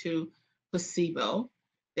compared to placebo.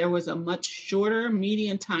 There was a much shorter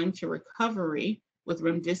median time to recovery with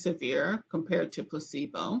remdesivir compared to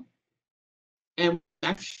placebo. And we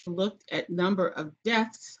actually looked at number of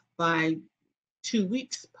deaths by 2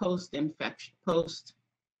 weeks post-infection,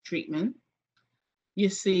 post-treatment. You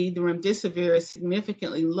see the remdesivir is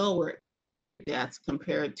significantly lower deaths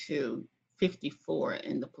compared to 54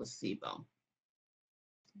 in the placebo.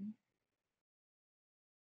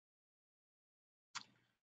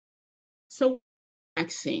 So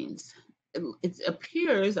vaccines. It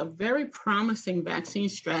appears a very promising vaccine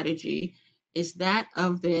strategy is that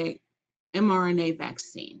of the mRNA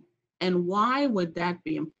vaccine. And why would that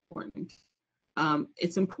be important?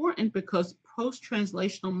 It's important because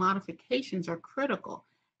post-translational modifications are critical.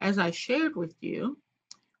 As I shared with you,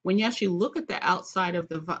 when you actually look at the outside of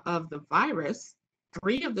the virus,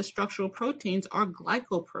 3 of the structural proteins are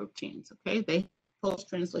glycoproteins, okay? They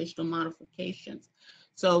post-translational modifications.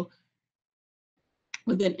 So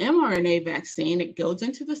with an mRNA vaccine, it goes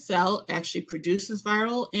into the cell, actually produces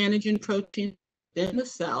viral antigen proteins in the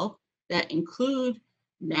cell that include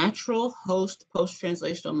natural host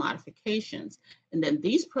post-translational modifications. And then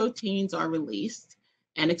these proteins are released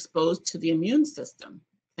and exposed to the immune system,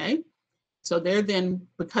 okay? So they're then,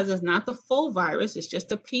 because it's not the full virus, it's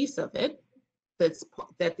just a piece of it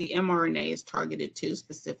that the mRNA is targeted to,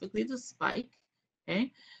 specifically the spike,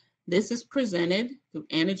 okay? This is presented through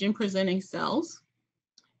antigen-presenting cells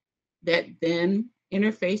that then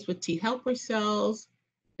interface with T helper cells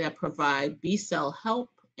that provide B cell help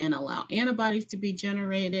and allow antibodies to be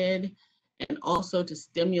generated, and also to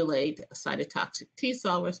stimulate a cytotoxic T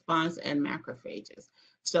cell response and macrophages.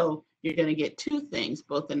 So you're going to get 2 things,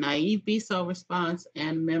 both the naive B cell response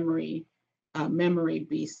and memory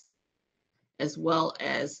B, as well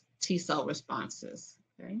as T cell responses.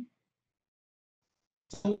 Okay.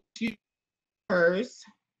 So what occurs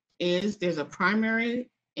is there's a primary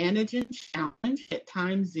antigen challenge at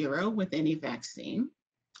time 0 with any vaccine.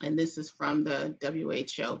 And this is from the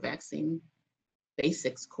WHO Vaccine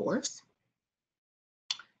Basics course.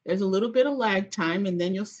 There's a little bit of lag time, and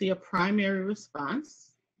then you'll see a primary response,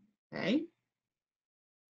 okay?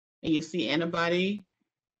 And you see antibody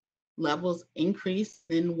levels increase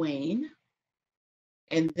and wane.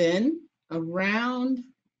 And then around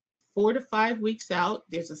 4 to 5 weeks out,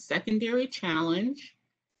 there's a secondary challenge,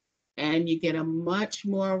 and you get a much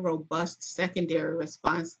more robust secondary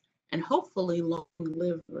response and hopefully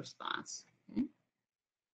long-lived response. Okay?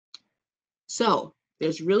 So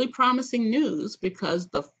there's really promising news because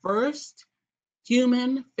the first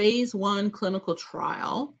human phase 1 clinical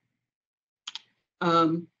trial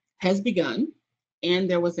has begun, and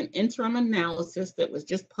there was an interim analysis that was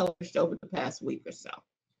just published over the past week or so.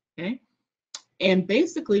 Okay, and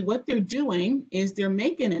basically what they're doing is they're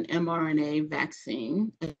making an mRNA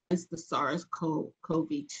vaccine against the SARS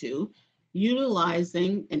CoV-2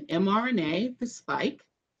 utilizing an mRNA, the spike.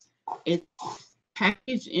 It's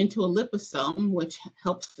packaged into a liposome, which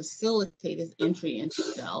helps facilitate its entry into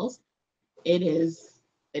cells. It is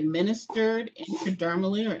administered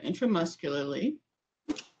intradermally or intramuscularly,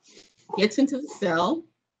 gets into the cell,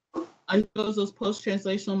 undergoes those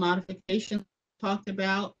post-translational modifications talked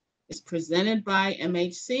about, is presented by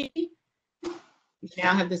MHC. We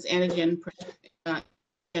now have this antigen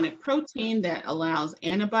protein that allows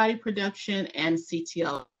antibody production and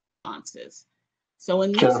CTL responses. So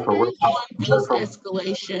in this Jennifer, dose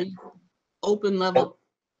escalation, open level.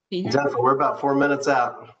 Jennifer, we're about 4 minutes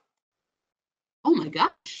out. Oh my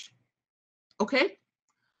gosh. Okay,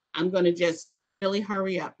 I'm going to just really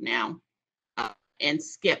hurry up now and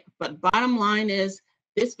skip. But bottom line is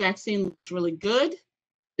this vaccine looks really good.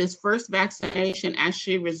 This first vaccination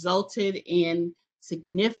actually resulted in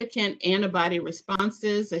significant antibody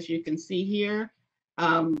responses, as you can see here,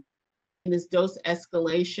 in this dose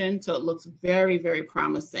escalation. So it looks very, very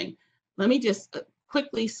promising. let me just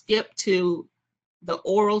quickly skip to the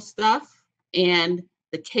oral stuff and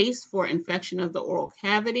the case for infection of the oral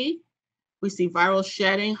cavity. We see viral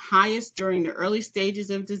shedding highest during the early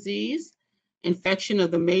stages of disease, infection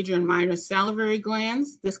of the major and minor salivary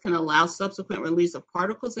glands. This can allow subsequent release of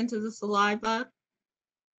particles into the saliva.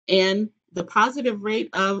 And the positive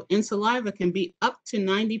rate in saliva can be up to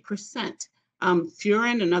 90%.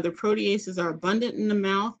 Furin and other proteases are abundant in the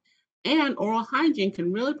mouth, and oral hygiene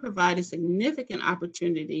can really provide a significant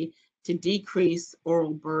opportunity to decrease oral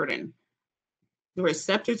burden. The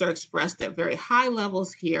receptors are expressed at very high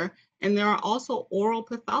levels here, and there are also oral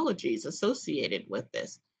pathologies associated with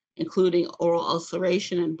this, including oral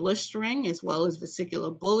ulceration and blistering, as well as vesicular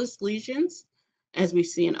bullous lesions, as we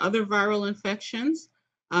see in other viral infections.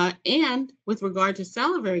 And with regard to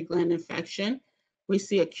salivary gland infection, we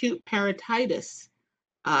see acute parotitis,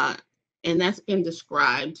 and that's been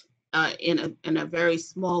described in a very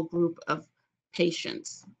small group of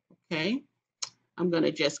patients. Okay, I'm going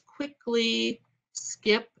to just quickly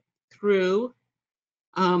skip through.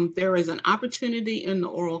 There is an opportunity in the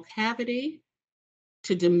oral cavity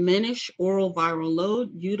to diminish oral viral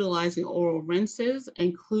load utilizing oral rinses,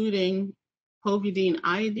 including povidone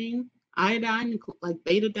iodine, like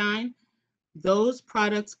betadine. Those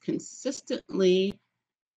products consistently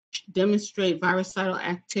demonstrate virucidal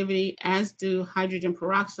activity, as do hydrogen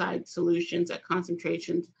peroxide solutions at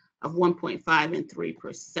concentrations of 1.5 and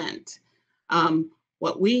 3%.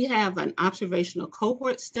 What we have an observational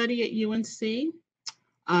cohort study at UNC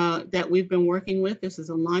that we've been working with. This is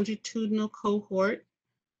a longitudinal cohort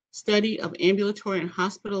study of ambulatory and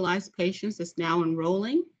hospitalized patients that's now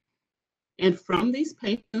enrolling. And from these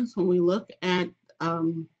patients, when we look at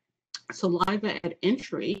saliva at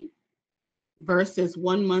entry versus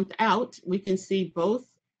 1 month out, we can see both,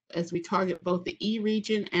 as we target both the E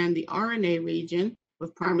region and the RNA region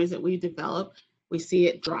with primers that we develop, we see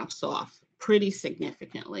it drops off pretty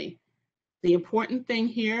significantly. The important thing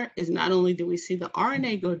here is not only do we see the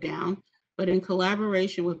RNA go down, but in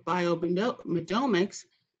collaboration with biomedomics,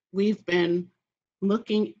 we've been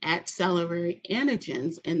looking at salivary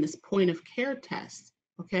antigens in this point of care test,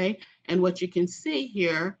 okay? And what you can see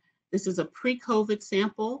here, this is a pre-COVID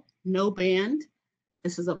sample, no band.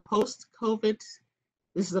 This is a post-COVID,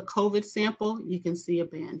 this is a COVID sample. You can see a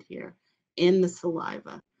band here in the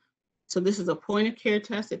saliva. So this is a point of care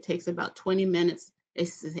test. It takes about 20 minutes.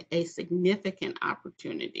 It's a significant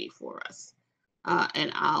opportunity for us.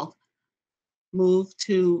 And I'll move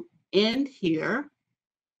to end here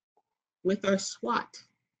with our SWOT.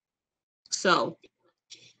 So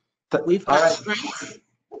we've got strengths.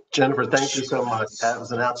 Jennifer, thank you so much. That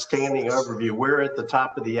was an outstanding overview. We're at the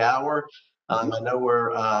top of the hour. I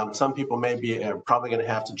know some people may be probably going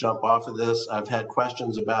to have to jump off of this. I've had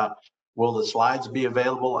questions about, will the slides be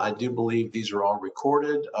available? I do believe these are all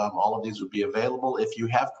recorded. All of these will be available. If you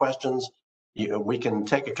have questions, we can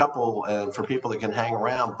take a couple for people that can hang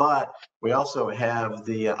around, but we also have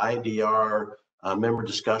the IDR member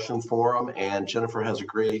discussion forum, and Jennifer has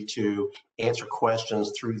agreed to answer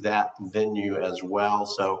questions through that venue as well.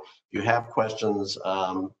 So if you have questions,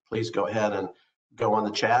 please go ahead and go on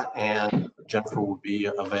the chat, and Jennifer will be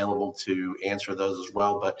available to answer those as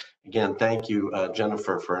well. But again, thank you,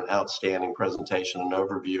 Jennifer, for an outstanding presentation and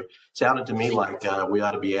overview. Sounded to me like we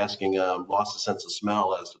ought to be asking lost a sense of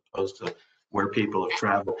smell as opposed to where people have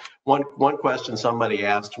traveled. One question somebody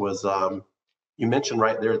asked was, you mentioned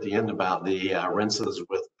right there at the end about the rinses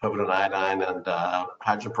with povidone iodine and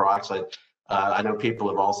hydrogen peroxide. I know people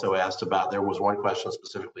have also asked about, there was one question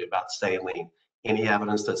specifically about saline. Any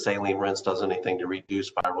evidence that saline rinse does anything to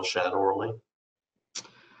reduce viral shed orally?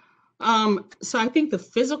 So I think the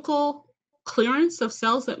physical clearance of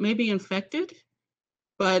cells that may be infected,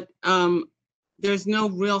 but there's no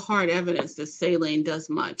real hard evidence that saline does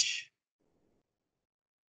much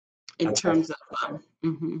in terms of.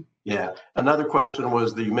 Yeah. Another question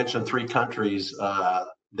was that you mentioned 3 countries that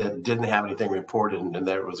didn't have anything reported, and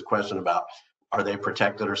there was a question about, are they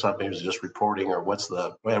protected or something? It was just reporting, or what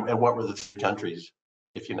were the 3 countries,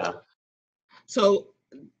 if you know? So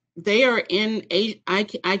they are in Asia. I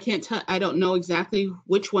can't tell, I don't know exactly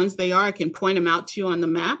which ones they are. I can point them out to you on the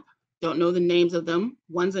map. Don't know the names of them.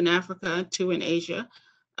 One's in Africa, 2 in Asia.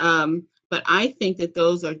 But I think that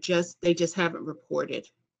those are they just haven't reported.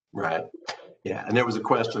 Right. Yeah, and there was a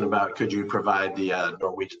question about, could you provide the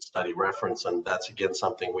Norwegian study reference, and that's again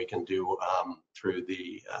something we can do through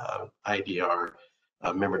the IDR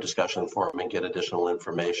member discussion forum and get additional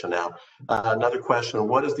information out. Another question: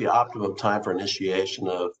 what is the optimum time for initiation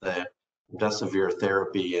of the Vesivir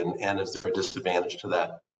therapy, and is there a disadvantage to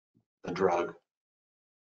the drug?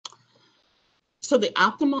 So the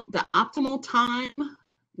optimal time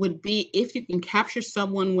would be if you can capture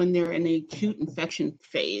someone when they're in the acute infection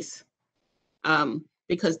phase,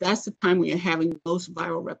 because that's the time when you're having most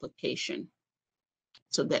viral replication.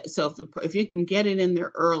 So if you can get it in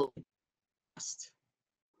there early.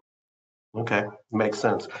 Okay, makes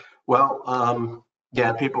sense. Well,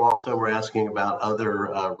 yeah, people also were asking about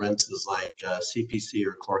other rinses like CPC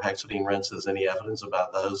or chlorhexidine rinses. Any evidence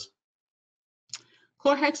about those?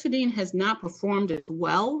 Chlorhexidine has not performed as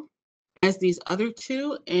well as these other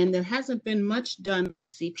two, and there hasn't been much done with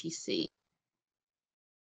CPC.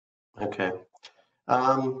 Okay.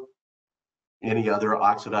 Any other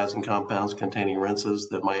oxidizing compounds containing rinses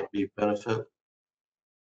that might be benefit?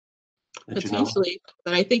 Potentially,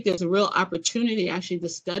 but I think there's a real opportunity. Actually, the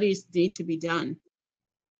studies need to be done.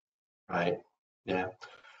 Right. Yeah.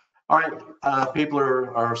 All right. People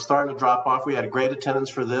are starting to drop off. We had a great attendance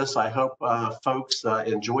for this. I hope folks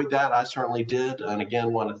enjoyed that. I certainly did. And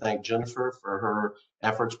again, want to thank Jennifer for her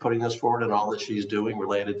efforts putting this forward and all that she's doing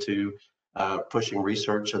related to pushing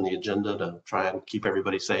research and the agenda to try and keep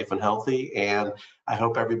everybody safe and healthy. And I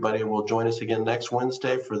hope everybody will join us again next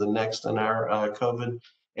Wednesday for the next in our COVID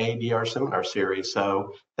ADR seminar series.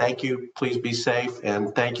 So thank you. Please be safe.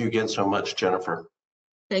 And thank you again so much, Jennifer.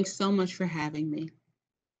 Thanks so much for having me.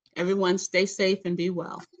 Everyone stay safe and be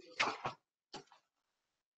well.